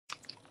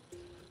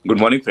Good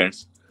morning,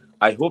 friends.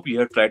 I hope you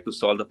have tried to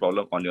solve the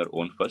problem on your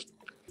own first.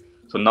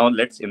 So now in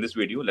this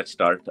video, let's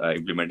start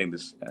implementing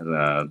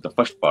the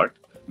first part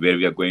where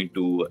we are going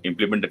to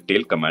implement the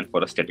tail command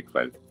for a static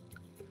file.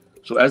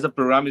 So as the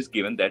program is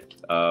given that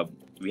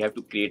we have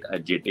to create a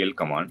jtail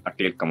command, a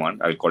tail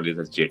command. I will call this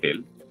as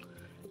jtail.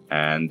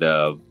 And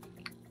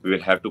we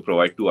will have to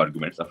provide two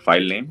arguments, a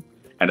file name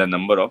and a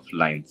number of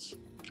lines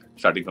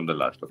starting from the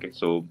last. Okay,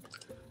 so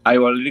I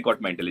already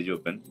got my IntelliJ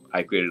open.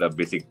 I created a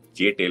basic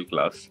jtail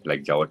class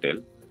like Java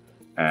tail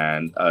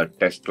and a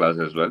test class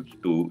as well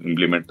to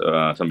implement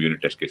some unit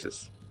test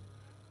cases.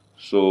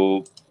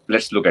 So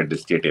let's look at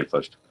this jtail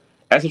first.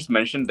 As it's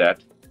mentioned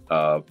that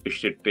it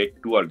should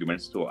take two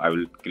arguments, so I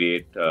will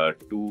create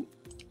two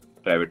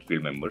private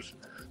field members.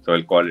 So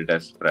I'll call it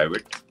as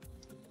private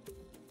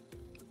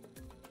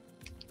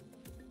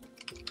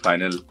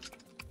final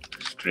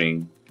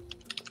string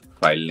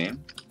file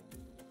name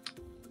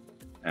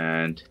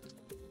and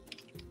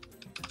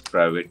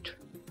private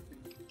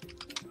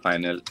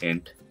final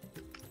int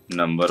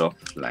number of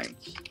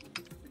lines.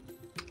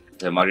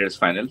 The marked as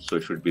final, so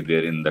it should be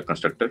there in the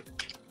constructor.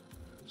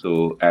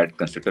 So add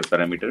constructor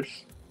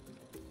parameters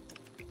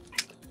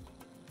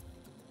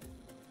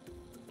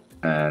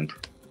and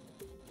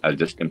I'll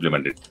just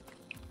implement it.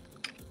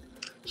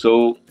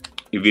 So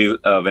if we,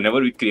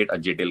 whenever we create a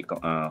JTL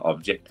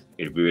object,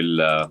 we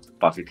will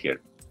pass it here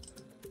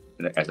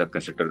as a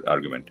constructor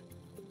argument.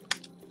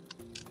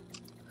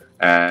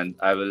 And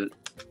I will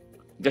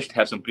just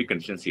have some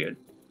preconditions here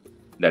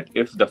that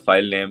if the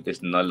file name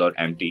is null or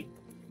empty,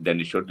 then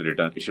it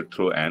should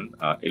throw an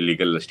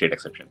illegal state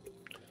exception.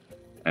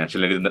 And so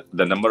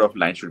the number of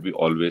lines should be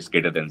always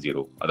greater than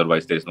 0.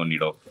 Otherwise, there is no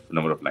need of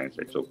number of lines,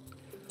 right? So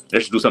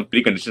let's do some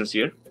preconditions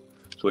here.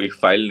 So if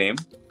file name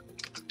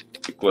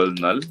equals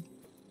null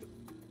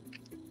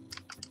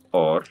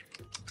or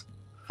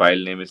file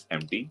name is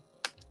empty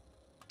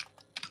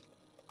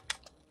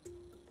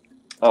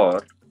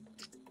or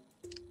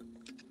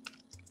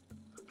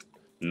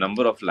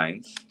number of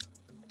lines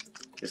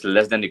is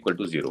less than equal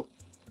to 0.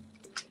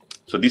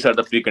 So these are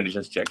the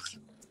preconditions checks.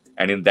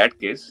 And in that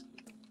case,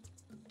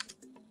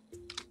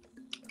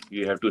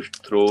 you have to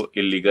throw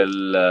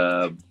illegal,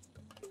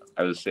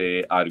 I will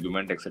say,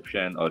 argument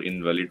exception or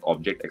invalid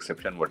object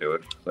exception,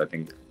 whatever. So I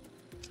think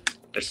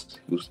let's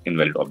use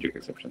invalid object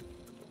exception.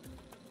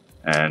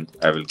 And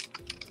I will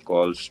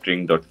call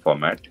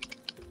string.format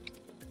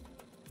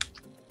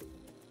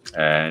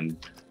and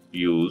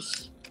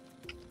use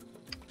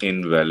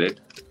invalid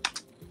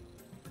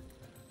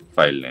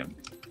file name.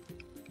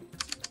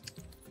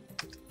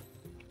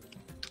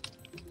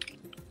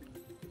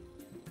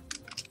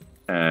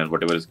 And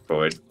whatever is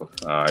provided,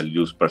 I'll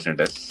use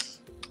 %s.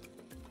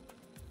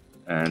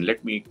 And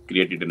let me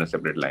create it in a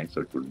separate line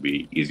so it would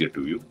be easier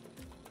to view.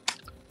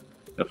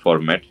 The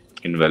format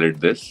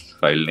invalid this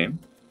file name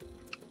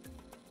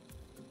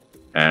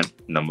and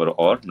number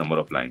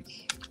of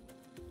lines.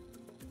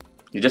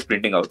 You're just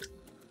printing out.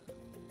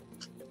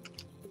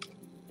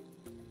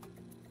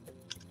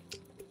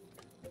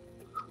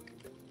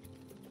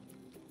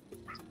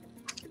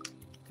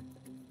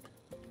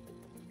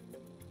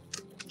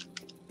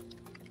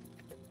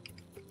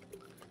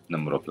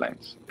 Number of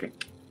lines, okay.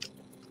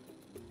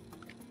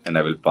 And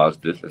I will pass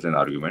this as an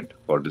argument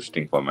for the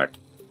string format.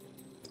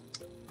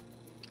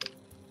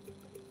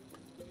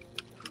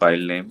 File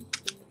name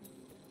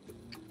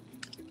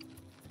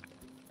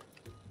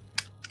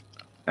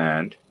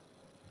and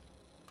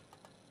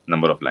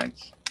number of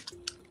lines.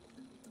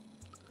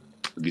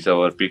 So these are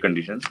our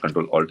preconditions,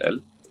 Control Alt L.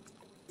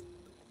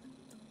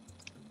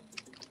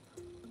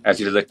 As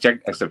it is a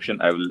checked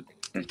exception, I will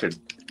instead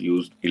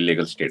use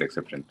illegal state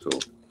exception. So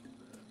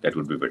that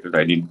would be better.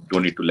 I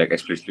don't need to like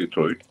explicitly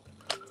throw it.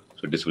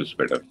 So this was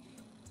better.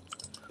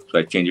 So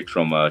I change it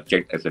from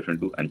checked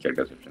exception to unchecked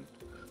exception.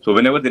 So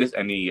whenever there is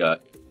any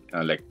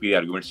like P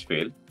arguments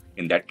fail,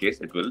 in that case,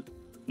 it will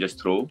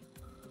just throw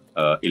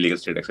illegal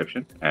state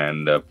exception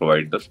and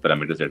provide those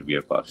parameters that we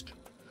have passed.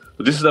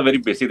 So this is a very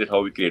basic that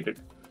how we created.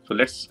 So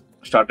let's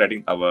start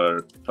writing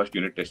our first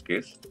unit test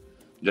case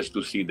just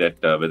to see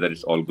that whether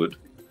it's all good.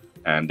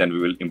 And then we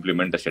will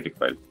implement the static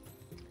file.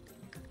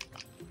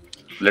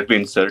 Let me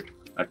insert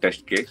a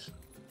test case.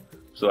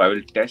 So I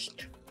will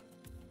test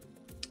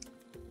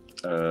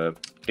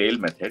tail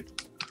method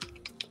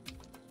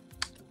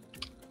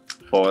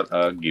for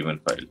a given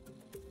file,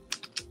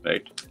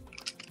 right?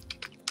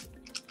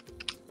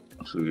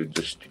 So we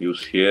just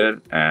use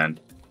here and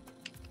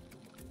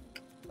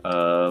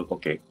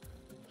okay.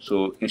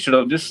 So instead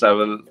of this, I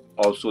will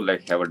also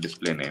like have a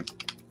display name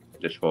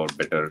just for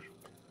better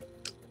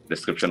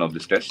description of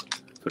this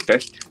test. So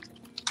test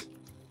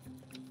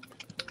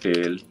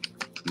tail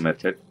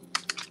method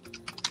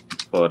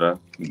for a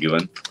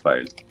given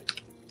file.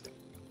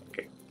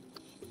 Okay.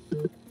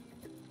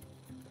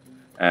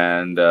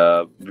 And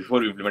before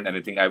we implement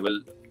anything, I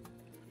will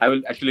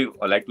actually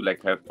like to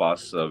have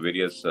pass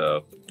various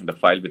the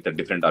file with the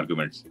different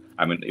arguments.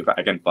 I mean, if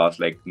I can pass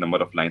like number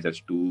of lines as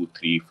 2,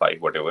 3,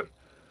 5, whatever.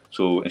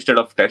 So instead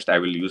of test, I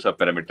will use a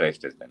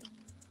parameterized test then.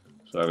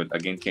 So I will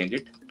again change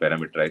it,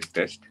 parameterize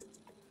test.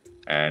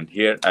 And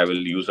here I will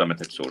use a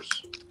method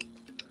source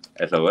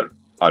as our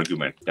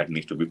argument that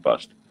needs to be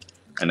passed.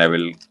 And I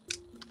will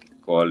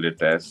call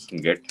it as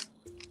get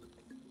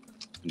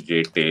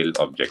jtail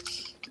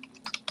objects.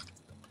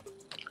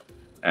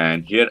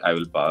 And here I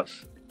will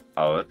pass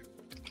our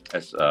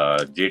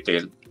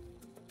jtail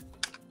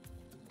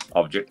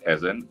object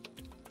as a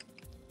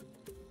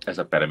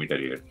parameter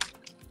here.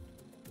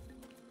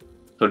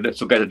 So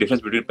guys, the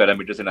difference between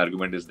parameters and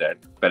argument is that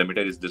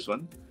parameter is this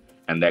one,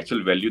 and the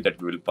actual value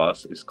that we will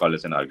pass is called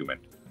as an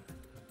argument.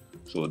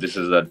 So this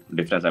is the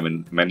difference. I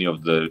mean, many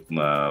of the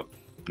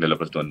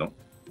developers don't know.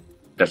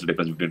 That's the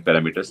difference between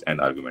parameters and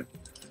argument.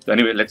 So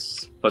anyway,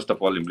 let's first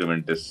of all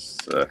implement this,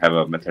 have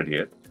a method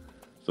here.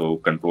 So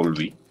Control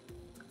V,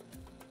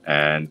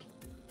 and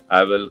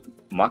I will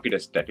mark it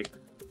as static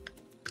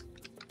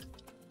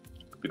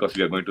because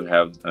we are going to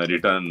have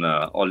return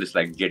all this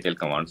like jtail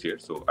commands here.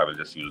 So I will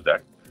just use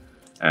that.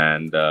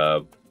 And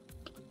so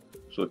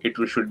it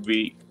should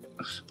be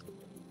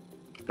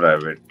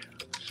private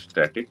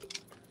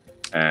static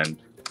and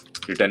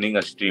returning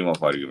a stream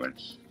of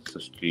arguments. So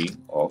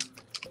stream of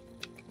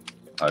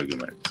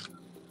arguments.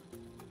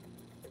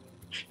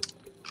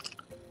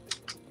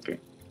 Okay.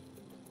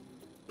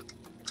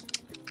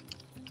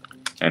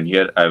 And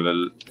here I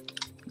will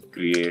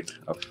create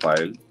a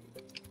file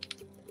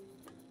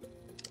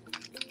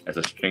as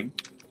a string.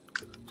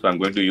 So I'm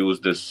going to use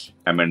this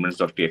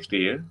amendments.txt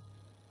here.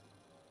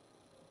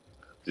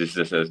 This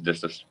is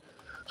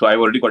so I've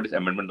already got this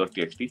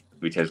amendment.txt,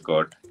 which has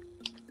got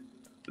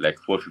like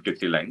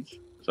 453 lines.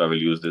 So I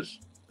will use this.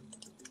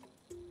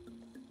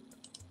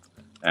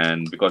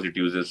 And because it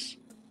uses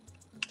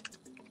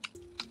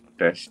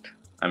test,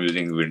 I'm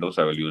using Windows,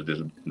 I will use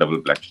this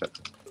double black stuff.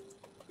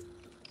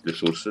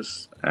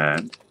 Resources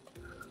and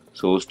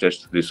source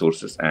test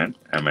resources and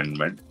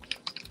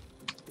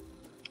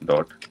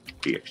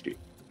amendment.txt.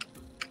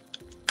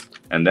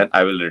 And then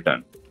I will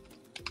return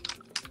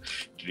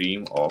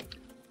stream of.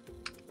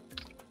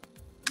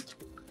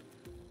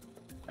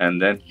 And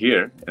then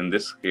here in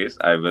this case,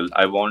 I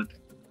want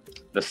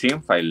the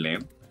same file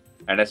name.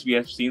 And as we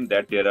have seen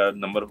that there are a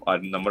number of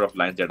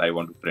lines that I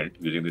want to print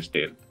using this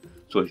tail.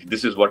 So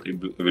this is what it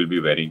will be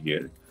varying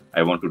here.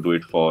 I want to do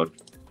it for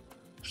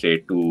say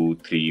 2,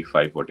 3,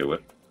 5, whatever.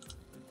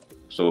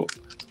 So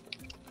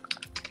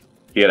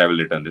here I will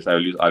return this. I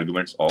will use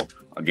arguments of,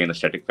 again, a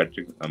static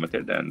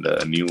method and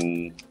a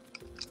new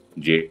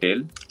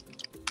jtail.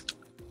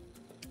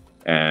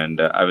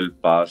 And I will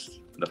pass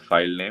the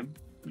file name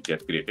which I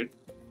have created.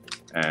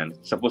 And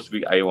suppose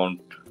I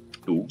want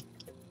 2,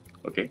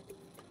 okay,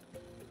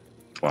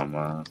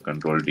 comma,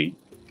 Control D,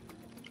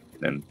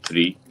 then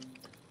 3,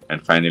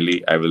 and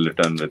finally I will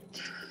return with,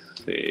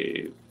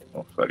 say,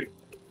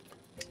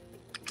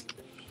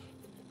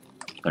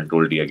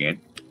 Control D again,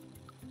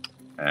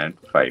 and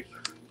 5.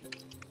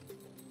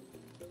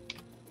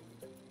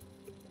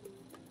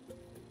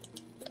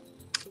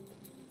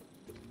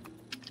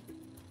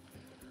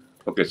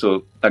 Okay,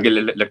 so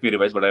again, let me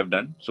revise what I have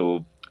done.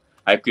 So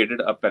I created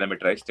a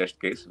parameterized test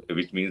case,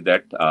 which means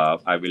that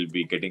I will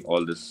be getting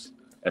all this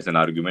as an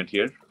argument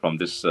here from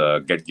this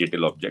get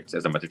jtail objects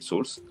as a method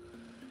source.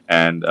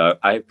 And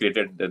I have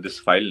created this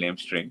file name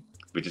string,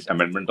 which is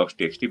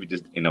amendment.txt, which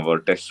is in our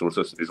test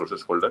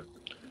resources folder.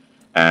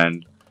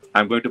 And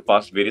I'm going to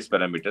pass various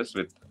parameters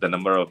with the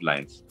number of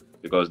lines,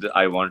 because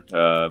I want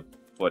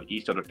for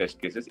each of the test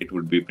cases, it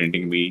would be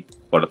printing me,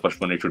 for the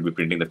first one, it should be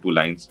printing the 2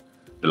 lines,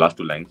 the last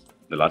 2 lines,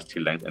 the last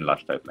 3 lines, and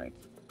last 5 lines.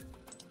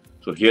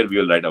 So here we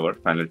will write our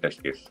final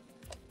test case.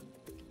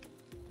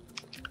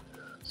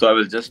 So I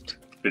will just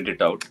print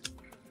it out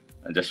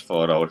just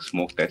for our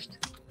smoke test.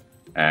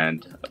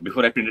 And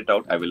before I print it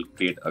out, I will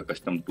create a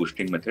custom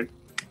toString method,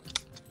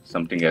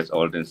 something as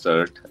alt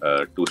insert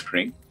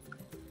toString,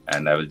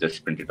 and I will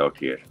just print it out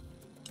here.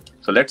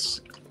 So let's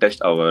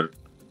test our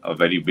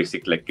very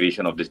basic like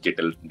creation of this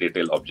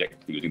jtail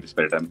object using this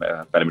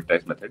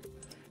parameterized method.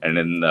 And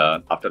then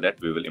after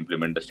that, we will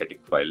implement the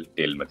static file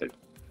tail method.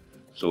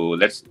 So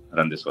let's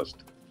run this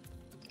first.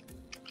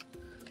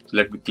 So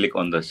let me click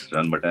on this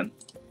run button.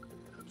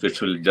 So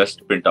it will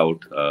just print out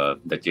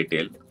the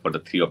jtail for the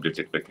 3 objects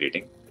that we're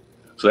creating.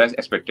 So as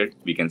expected,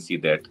 we can see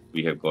that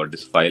we have got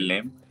this file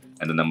name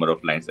and the number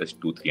of lines as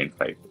 2, 3, and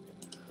 5.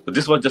 So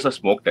this was just a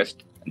smoke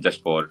test,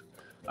 just for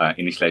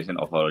initialization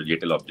of our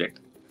jtail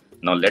object.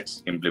 Now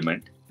let's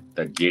implement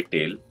the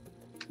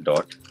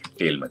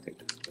jtail.tail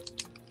method.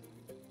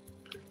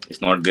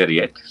 It's not there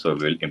yet, so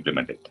we will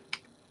implement it.